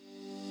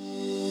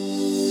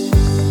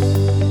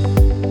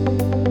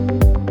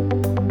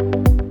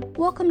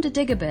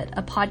Dig a Bit,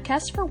 a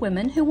podcast for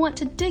women who want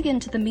to dig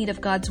into the meat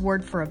of God's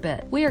Word for a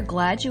bit. We are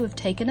glad you have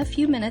taken a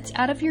few minutes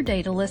out of your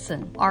day to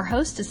listen. Our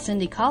host is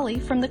Cindy Colley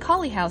from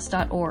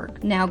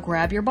thecolleyhouse.org. Now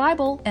grab your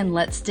Bible and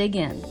let's dig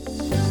in.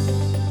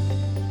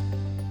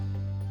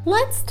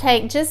 Let's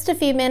take just a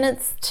few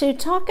minutes to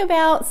talk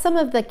about some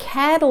of the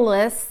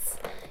catalysts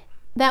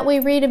that we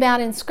read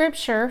about in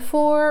Scripture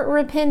for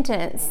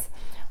repentance.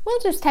 We'll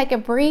just take a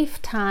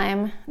brief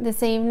time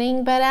this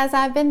evening, but as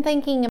I've been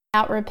thinking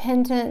about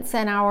repentance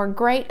and our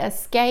great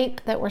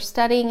escape that we're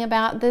studying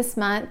about this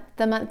month,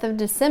 the month of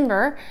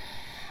December,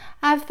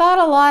 I've thought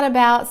a lot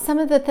about some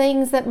of the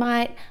things that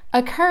might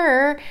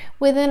occur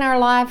within our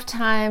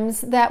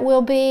lifetimes that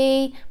will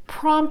be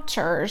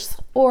prompters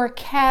or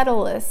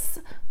catalysts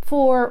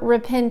for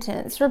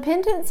repentance.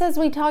 Repentance, as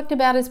we talked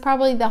about, is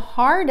probably the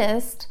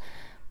hardest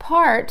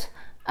part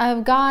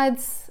of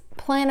God's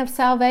plan of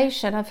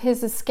salvation, of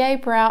His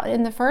escape route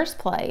in the first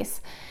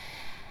place.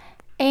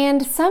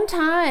 And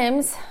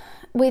sometimes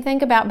we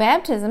think about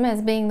baptism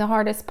as being the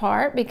hardest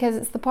part because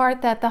it's the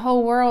part that the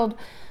whole world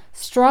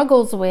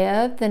struggles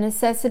with, the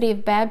necessity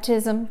of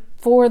baptism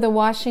for the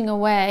washing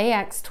away,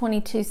 Acts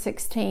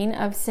 22:16,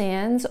 of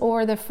sins,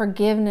 or the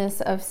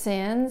forgiveness of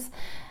sins,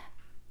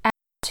 Acts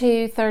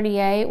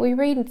 2:38. We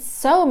read in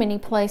so many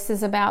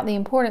places about the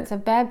importance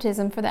of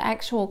baptism for the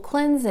actual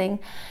cleansing.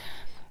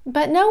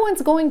 But no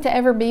one's going to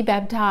ever be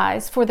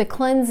baptized for the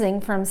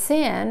cleansing from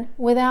sin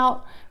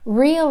without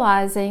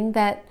realizing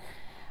that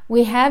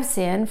we have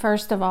sinned,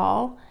 first of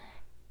all,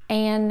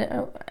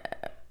 and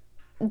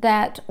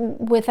that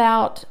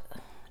without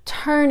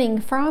turning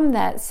from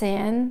that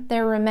sin,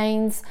 there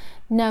remains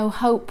no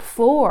hope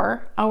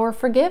for our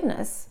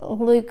forgiveness.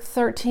 Luke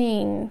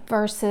 13,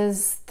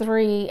 verses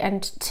 3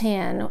 and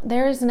 10.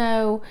 There is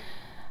no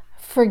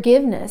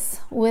forgiveness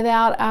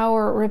without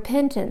our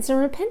repentance. And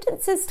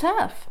repentance is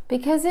tough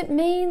because it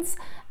means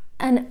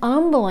an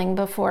humbling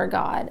before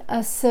God,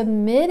 a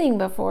submitting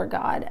before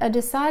God, a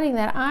deciding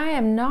that I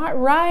am not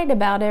right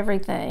about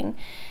everything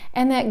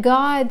and that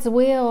God's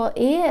will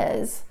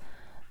is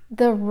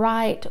the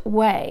right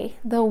way,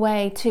 the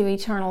way to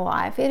eternal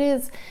life. It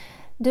is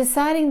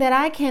deciding that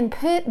I can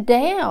put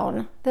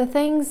down the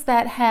things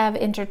that have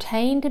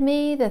entertained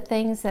me, the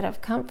things that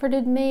have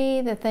comforted me,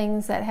 the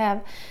things that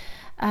have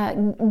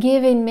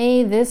giving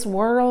me this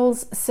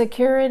world's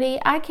security.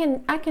 I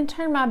can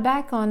turn my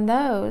back on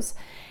those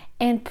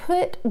and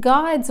put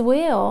God's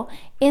will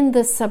in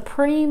the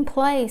supreme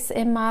place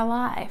in my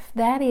life.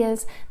 That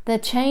is the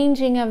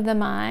changing of the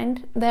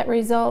mind that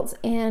results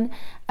in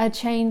a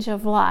change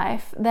of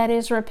life. That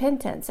is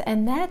repentance.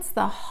 And that's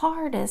the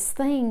hardest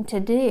thing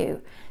to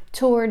do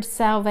towards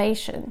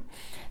salvation.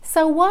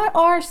 So what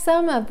are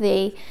some of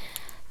the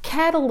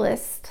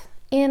catalysts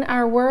in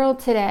our world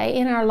today,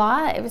 in our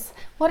lives?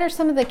 What are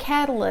some of the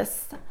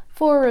catalysts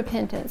for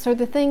repentance, or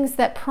the things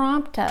that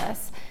prompt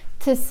us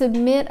to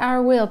submit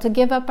our will, to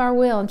give up our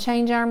will and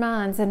change our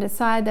minds and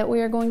decide that we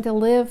are going to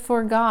live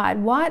for God?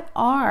 What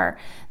are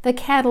the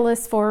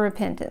catalysts for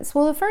repentance?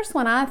 Well, the first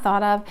one I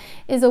thought of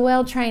is a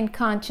well-trained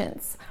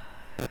conscience.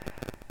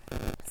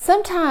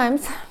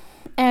 Sometimes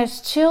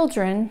as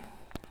children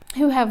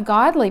who have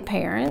godly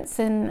parents,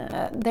 and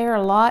there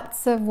are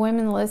lots of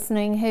women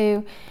listening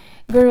who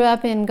grew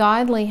up in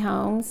godly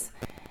homes,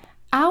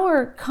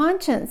 our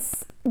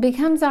conscience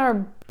becomes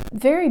our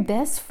very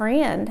best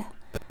friend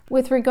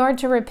with regard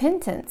to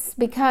repentance,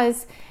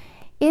 because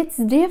it's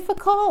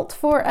difficult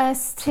for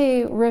us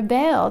to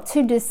rebel,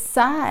 to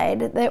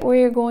decide that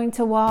we're going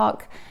to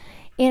walk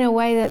in a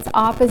way that's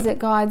opposite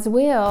God's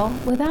will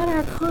without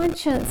our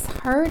conscience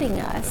hurting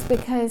us,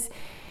 because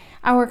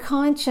our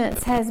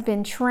conscience has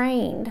been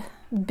trained,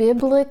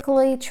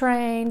 biblically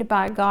trained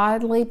by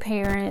godly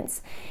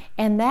parents,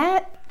 and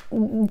that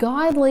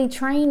godly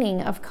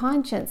training of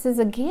conscience is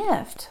a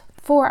gift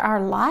for our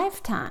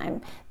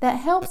lifetime that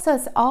helps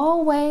us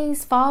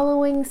always,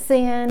 following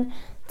sin,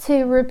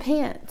 to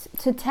repent,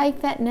 to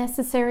take that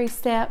necessary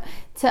step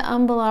to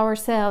humble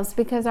ourselves,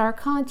 because our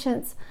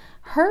conscience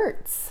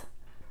hurts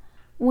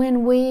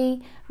when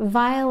we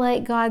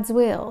violate God's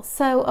will.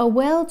 So a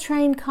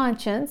well-trained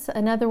conscience,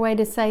 another way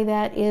to say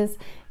that is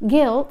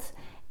guilt,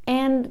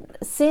 and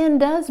sin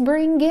does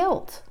bring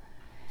guilt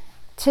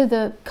to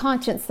the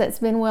conscience that's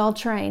been well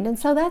trained. And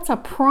so that's a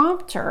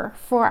prompter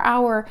for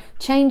our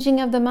changing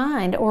of the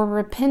mind or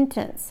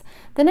repentance.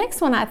 The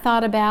next one I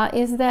thought about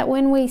is that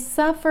when we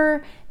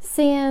suffer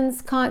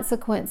sin's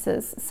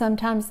consequences,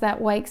 sometimes that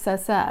wakes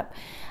us up.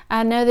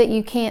 I know that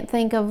you can't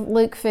think of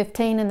Luke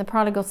 15 and the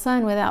prodigal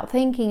son without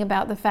thinking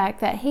about the fact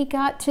that he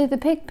got to the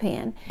pig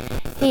pen.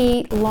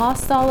 He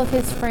lost all of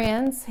his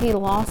friends. He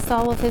lost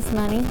all of his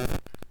money.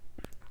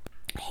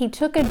 He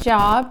took a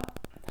job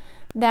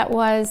that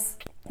was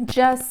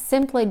just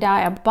simply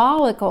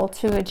diabolical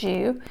to a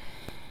Jew,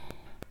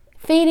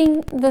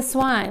 feeding the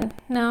swine.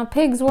 Now,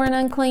 pigs were an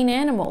unclean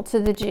animal to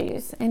the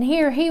Jews, and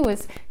here he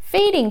was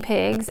feeding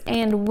pigs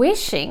and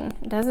wishing.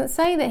 It doesn't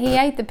say that he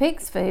ate the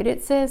pig's food.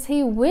 It says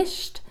he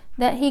wished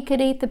that he could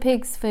eat the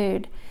pig's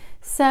food.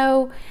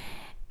 So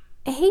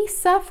he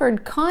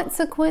suffered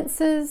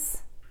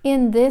consequences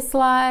in this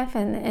life,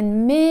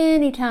 and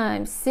many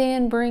times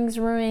sin brings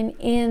ruin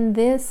in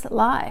this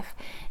life.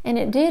 And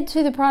it did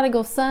to the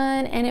prodigal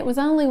son, and it was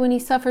only when he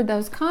suffered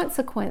those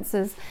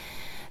consequences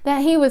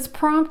that he was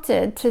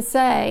prompted to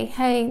say,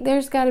 hey,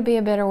 there's got to be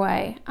a better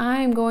way.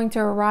 I'm going to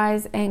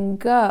arise and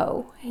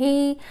go.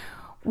 He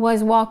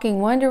was walking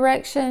one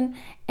direction,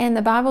 and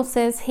the Bible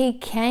says he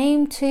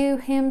came to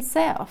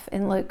himself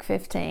in Luke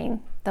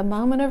 15, the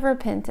moment of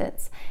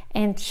repentance,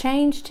 and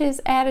changed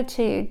his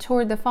attitude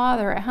toward the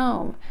Father at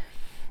home,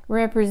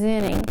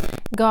 representing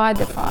God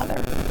the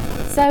Father.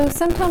 So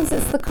sometimes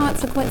it's the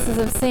consequences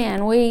of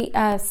sin. We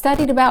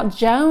studied about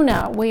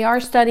Jonah. We are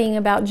studying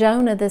about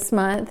Jonah this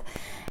month,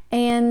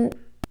 and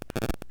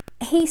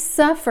he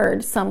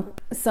suffered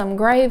some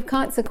grave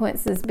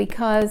consequences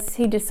because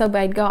he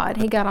disobeyed God.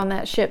 He got on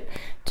that ship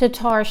to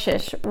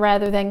Tarshish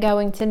rather than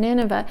going to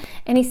Nineveh,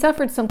 and he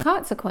suffered some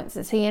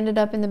consequences. He ended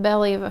up in the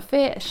belly of a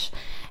fish.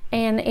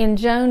 And in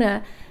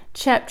Jonah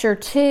chapter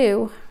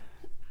 2,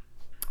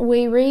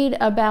 we read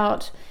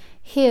about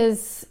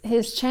his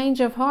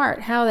change of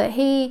heart, how that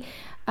he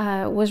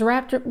was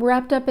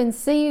wrapped up in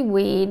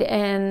seaweed,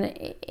 and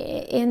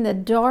in the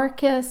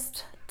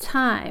darkest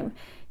time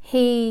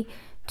he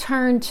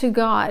turned to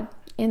God.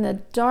 In the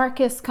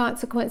darkest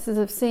consequences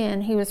of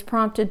sin, he was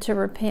prompted to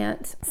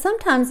repent.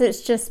 Sometimes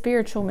it's just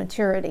spiritual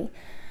maturity.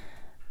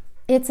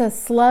 It's a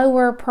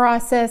slower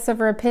process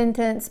of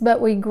repentance, but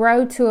we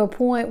grow to a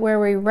point where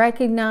we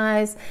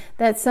recognize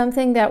that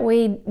something that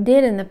we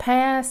did in the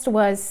past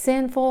was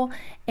sinful,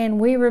 and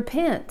we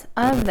repent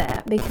of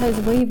that because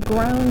we've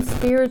grown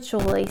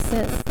spiritually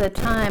since the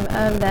time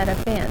of that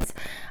offense.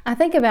 I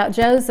think about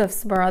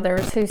Joseph's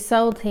brothers who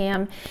sold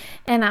him,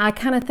 and I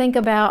kind of think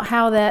about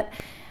how that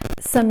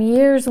some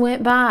years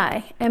went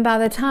by, and by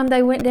the time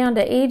they went down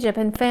to Egypt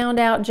and found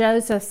out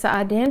Joseph's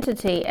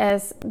identity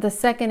as the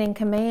second in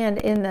command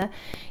in the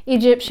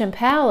Egyptian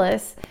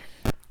palace,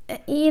 by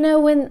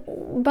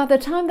the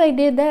time they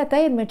did that,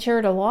 they had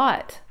matured a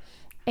lot.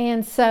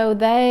 And so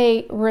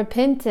they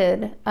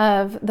repented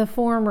of the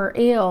former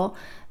ill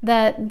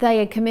that they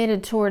had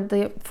committed toward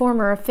the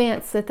former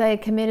offense that they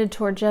had committed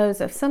toward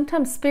Joseph.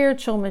 Sometimes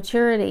spiritual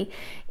maturity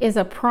is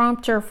a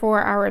prompter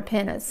for our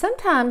repentance.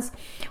 Sometimes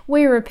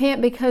we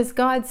repent because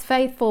God's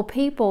faithful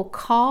people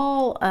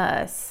call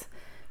us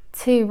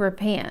to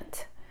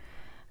repent.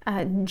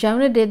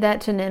 Jonah did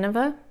that to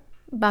Nineveh.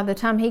 By the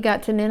time he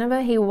got to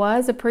Nineveh, he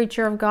was a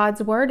preacher of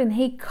God's word, and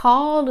he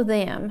called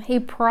them, he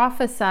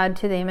prophesied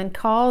to them and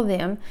called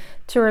them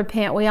to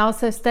repent. We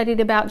also studied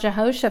about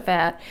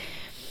Jehoshaphat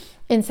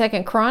in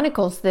 2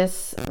 Chronicles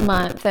this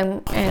month,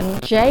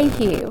 and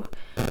Jehu.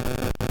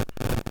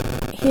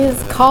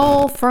 His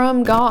call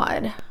from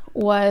God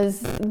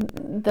was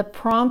the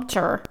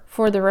prompter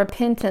for the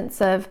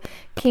repentance of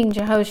King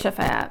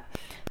Jehoshaphat.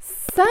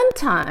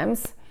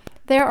 Sometimes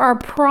there are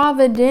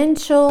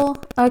providential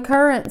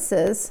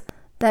occurrences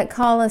that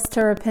call us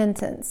to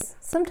repentance.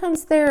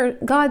 Sometimes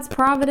God's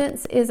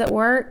providence is at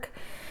work.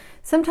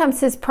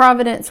 Sometimes his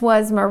providence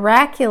was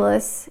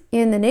miraculous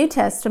in the New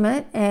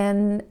Testament,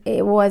 and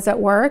it was at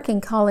work in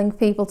calling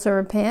people to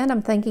repent.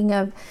 I'm thinking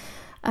of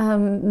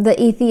the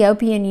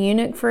Ethiopian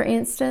eunuch, for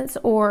instance,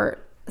 or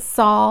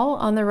Saul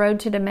on the road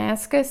to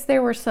Damascus.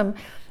 There were some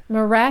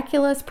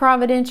miraculous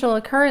providential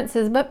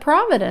occurrences, but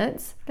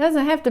providence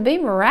doesn't have to be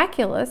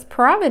miraculous.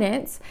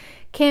 Providence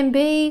can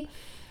be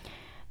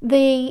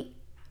the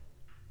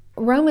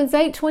Romans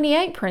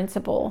 8:28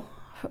 principle,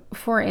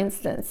 for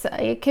instance.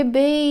 It could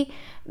be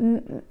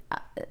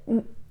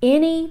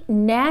any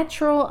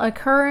natural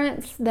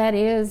occurrence that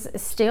is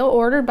still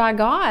ordered by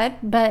God,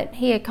 but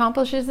he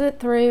accomplishes it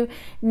through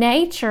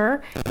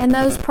nature, and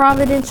those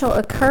providential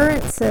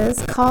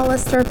occurrences call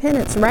us to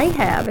repentance.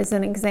 Rahab is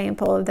an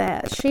example of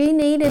that. She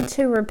needed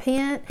to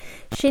repent.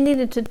 She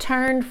needed to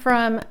turn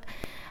from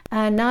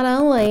not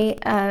only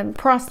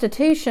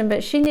prostitution,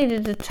 but she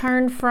needed to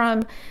turn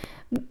from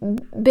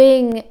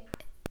being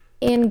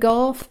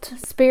engulfed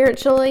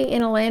spiritually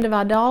in a land of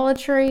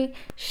idolatry.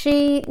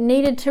 She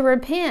needed to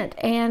repent,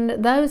 and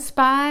those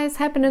spies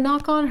happened to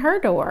knock on her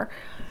door,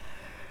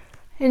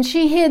 and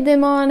she hid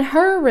them on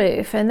her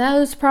roof, and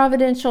those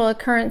providential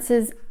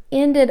occurrences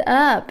ended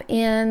up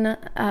in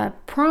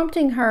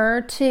prompting her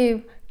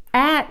to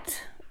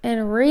act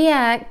and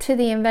react to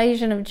the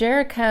invasion of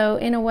Jericho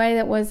in a way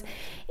that was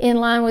in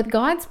line with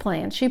God's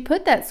plan. She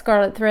put that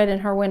scarlet thread in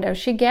her window.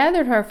 She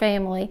gathered her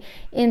family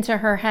into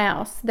her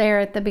house there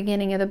at the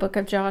beginning of the book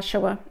of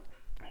Joshua.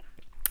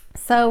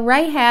 So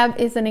Rahab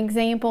is an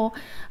example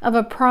of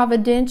a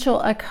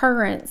providential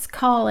occurrence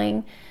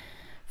calling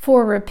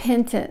for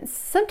repentance.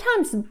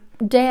 Sometimes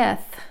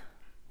death,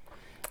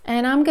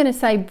 and I'm going to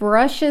say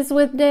brushes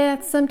with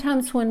death.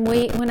 Sometimes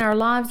when our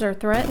lives are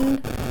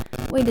threatened,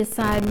 we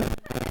decide,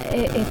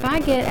 if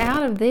I get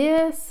out of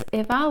this,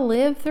 if I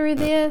live through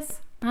this,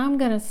 I'm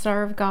going to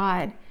serve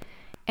God.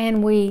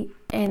 And we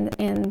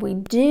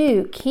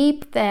do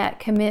keep that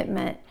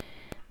commitment.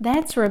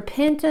 That's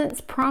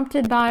repentance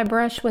prompted by a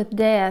brush with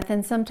death.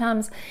 And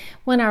sometimes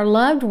when our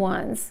loved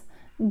ones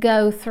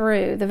go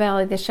through the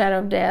valley of the shadow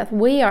of death.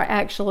 We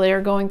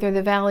are going through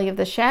the valley of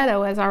the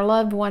shadow as our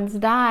loved ones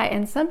die,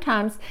 and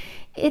sometimes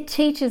it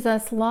teaches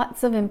us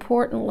lots of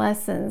important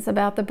lessons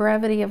about the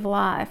brevity of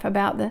life,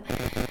 about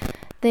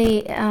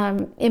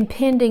the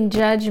impending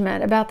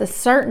judgment, about the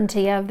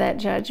certainty of that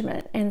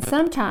judgment. And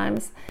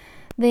sometimes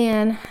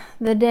then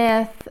the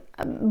death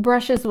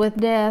brushes with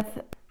death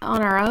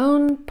on our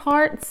own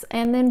parts,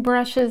 and then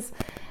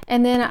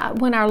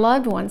when our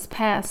loved ones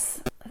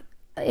pass,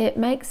 it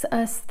makes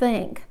us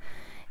think,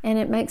 and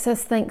it makes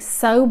us think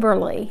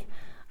soberly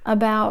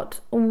about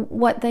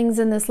what things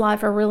in this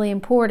life are really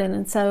important.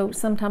 And so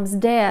sometimes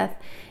death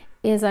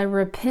is a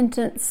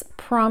repentance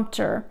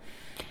prompter.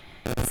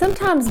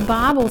 Sometimes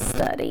Bible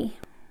study,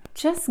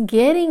 just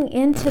getting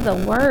into the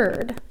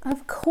Word.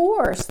 Of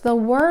course, the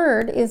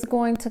Word is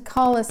going to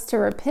call us to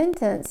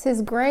repentance.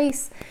 His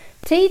grace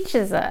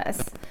teaches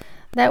us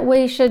that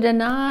we should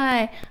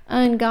deny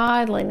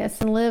ungodliness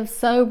and live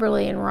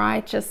soberly and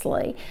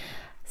righteously.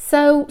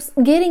 So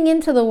getting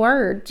into the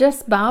Word,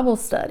 just Bible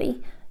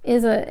study,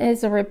 is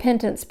a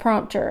repentance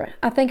prompter.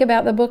 I think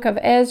about the book of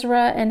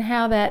Ezra and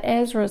how that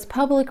Ezra's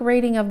public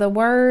reading of the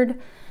Word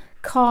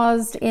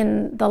caused,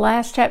 in the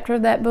last chapter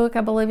of that book,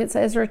 I believe it's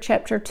Ezra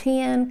chapter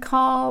 10,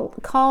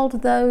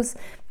 called those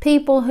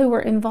people who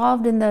were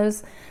involved in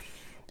those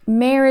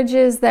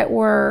marriages that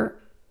were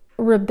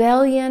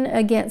rebellion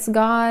against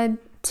God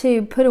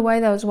to put away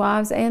those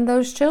wives and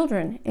those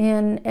children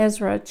in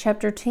Ezra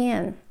chapter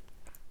 10,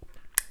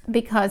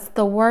 because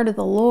the word of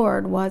the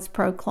Lord was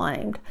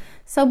proclaimed.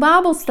 So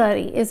Bible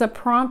study is a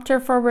prompter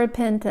for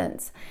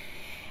repentance.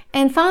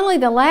 And finally,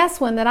 the last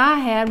one that I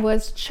had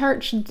was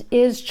church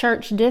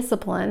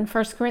discipline.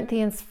 1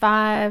 Corinthians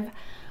 5,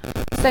 2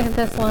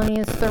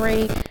 Thessalonians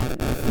 3.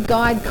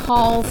 God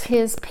calls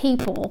His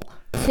people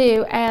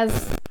to,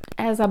 as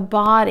a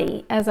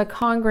body, as a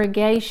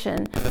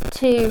congregation,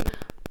 to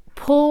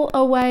pull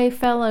away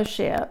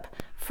fellowship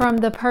from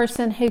the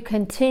person who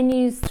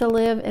continues to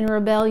live in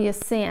rebellious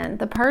sin.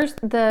 The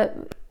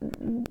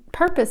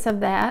purpose of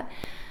that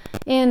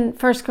in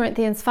 1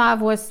 Corinthians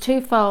 5 was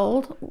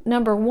twofold.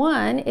 Number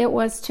one, it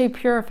was to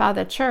purify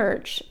the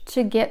church,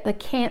 to get the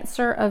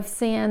cancer of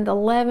sin, the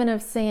leaven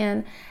of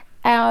sin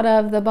out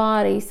of the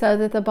body so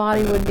that the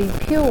body would be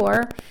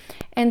pure.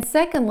 And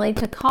secondly,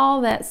 to call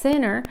that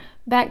sinner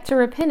back to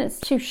repentance,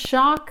 to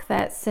shock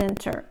that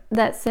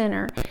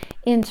sinner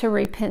into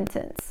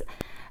repentance.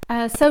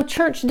 So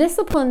church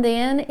discipline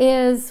then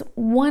is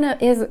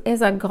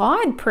a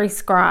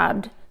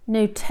God-prescribed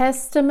New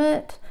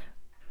Testament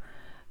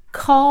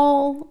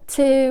call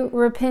to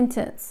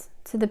repentance,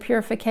 to the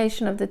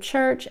purification of the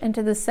church and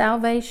to the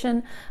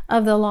salvation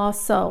of the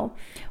lost soul.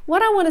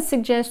 What I want to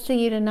suggest to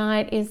you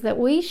tonight is that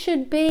we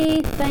should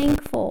be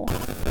thankful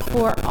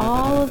for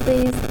all of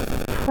these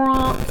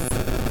prompts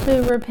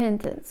to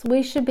repentance.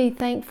 We should be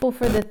thankful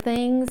for the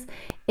things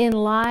in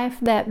life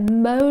that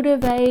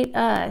motivate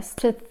us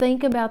to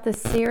think about the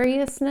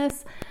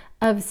seriousness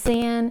of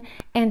sin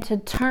and to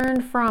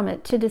turn from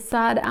it, to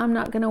decide, I'm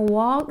not going to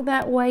walk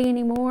that way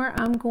anymore.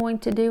 I'm going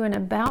to do an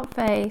about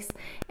face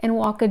and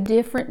walk a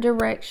different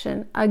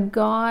direction, a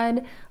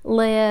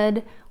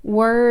God-led,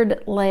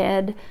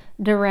 Word-led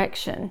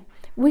direction.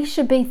 We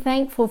should be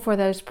thankful for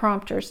those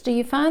prompters. Do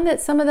you find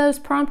that some of those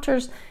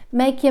prompters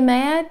make you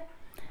mad?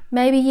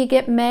 Maybe you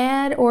get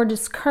mad or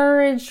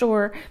discouraged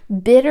or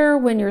bitter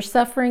when you're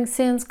suffering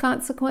sin's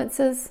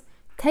consequences.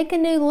 Take a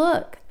new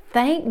look.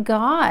 Thank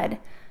God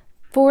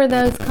for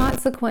those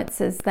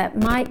consequences that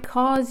might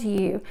cause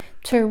you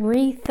to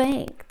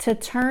rethink, to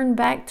turn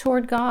back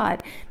toward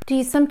God. Do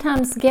you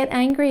sometimes get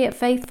angry at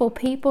faithful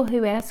people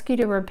who ask you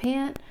to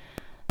repent?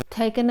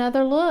 Take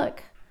another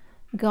look.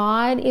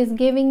 God is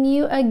giving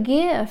you a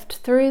gift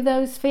through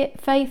those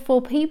faithful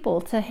people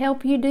to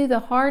help you do the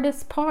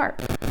hardest part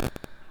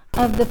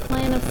of the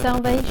plan of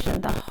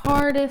salvation. The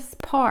hardest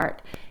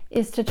part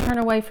is to turn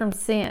away from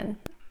sin.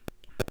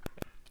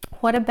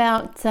 What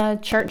about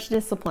church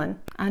discipline?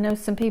 I know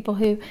some people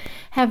who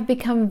have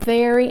become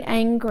very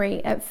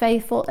angry at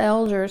faithful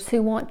elders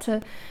who want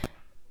to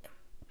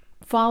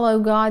follow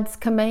God's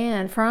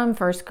command from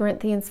 1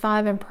 Corinthians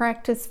 5 and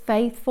practice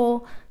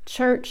faithful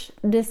church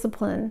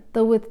discipline,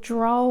 the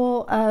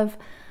withdrawal of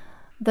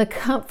the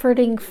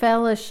comforting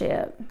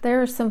fellowship.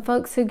 There are some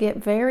folks who get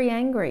very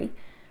angry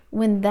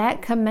when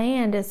that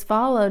command is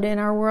followed in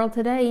our world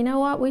today. You know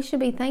what? We should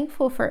be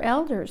thankful for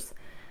elders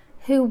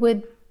who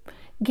would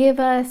give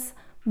us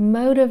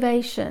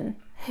motivation,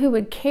 who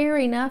would care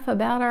enough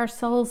about our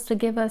souls to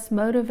give us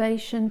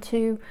motivation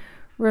to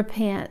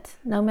repent,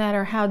 no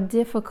matter how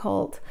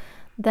difficult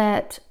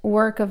that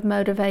work of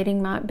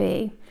motivating might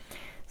be.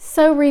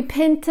 So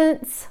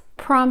repentance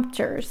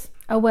prompters,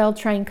 a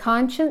well-trained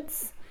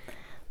conscience,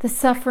 the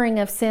suffering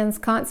of sin's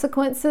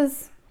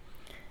consequences,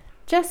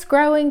 just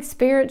growing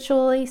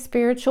spiritually,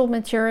 spiritual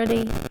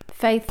maturity,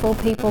 faithful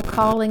people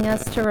calling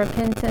us to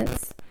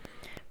repentance,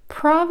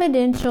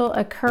 providential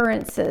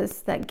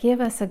occurrences that give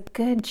us a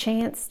good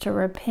chance to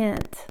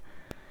repent,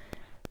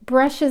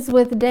 brushes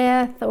with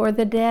death or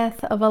the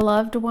death of a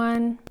loved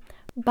one,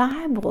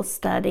 Bible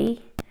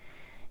study,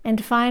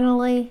 And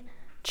finally,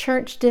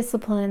 church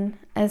discipline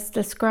as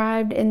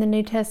described in the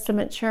New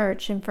Testament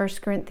church in 1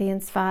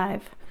 Corinthians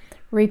 5.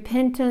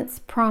 Repentance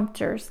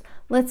prompters.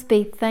 Let's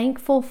be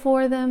thankful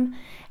for them,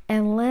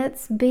 and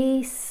let's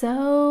be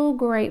so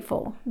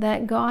grateful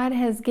that God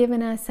has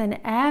given us an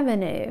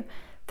avenue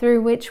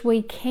through which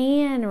we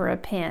can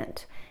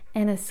repent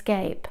and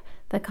escape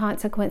the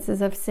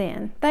consequences of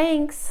sin.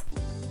 Thanks!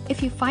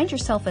 If you find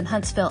yourself in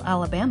Huntsville,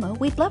 Alabama,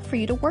 we'd love for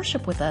you to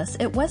worship with us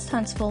at West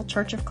Huntsville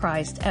Church of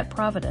Christ at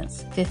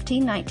Providence,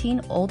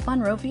 1519 Old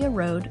Monrovia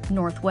Road,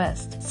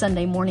 Northwest.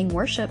 Sunday morning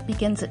worship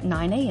begins at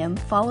 9 a.m.,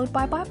 followed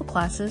by Bible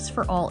classes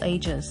for all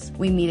ages.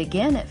 We meet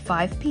again at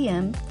 5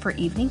 p.m. for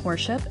evening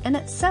worship and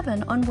at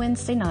 7 on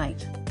Wednesday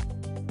night.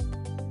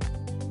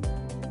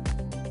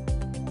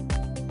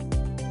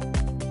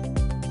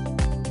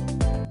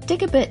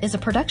 Dig a Bit is a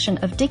production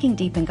of Digging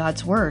Deep in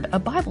God's Word, a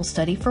Bible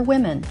study for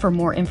women. For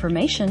more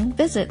information,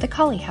 visit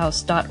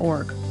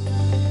thecollyhouse.org.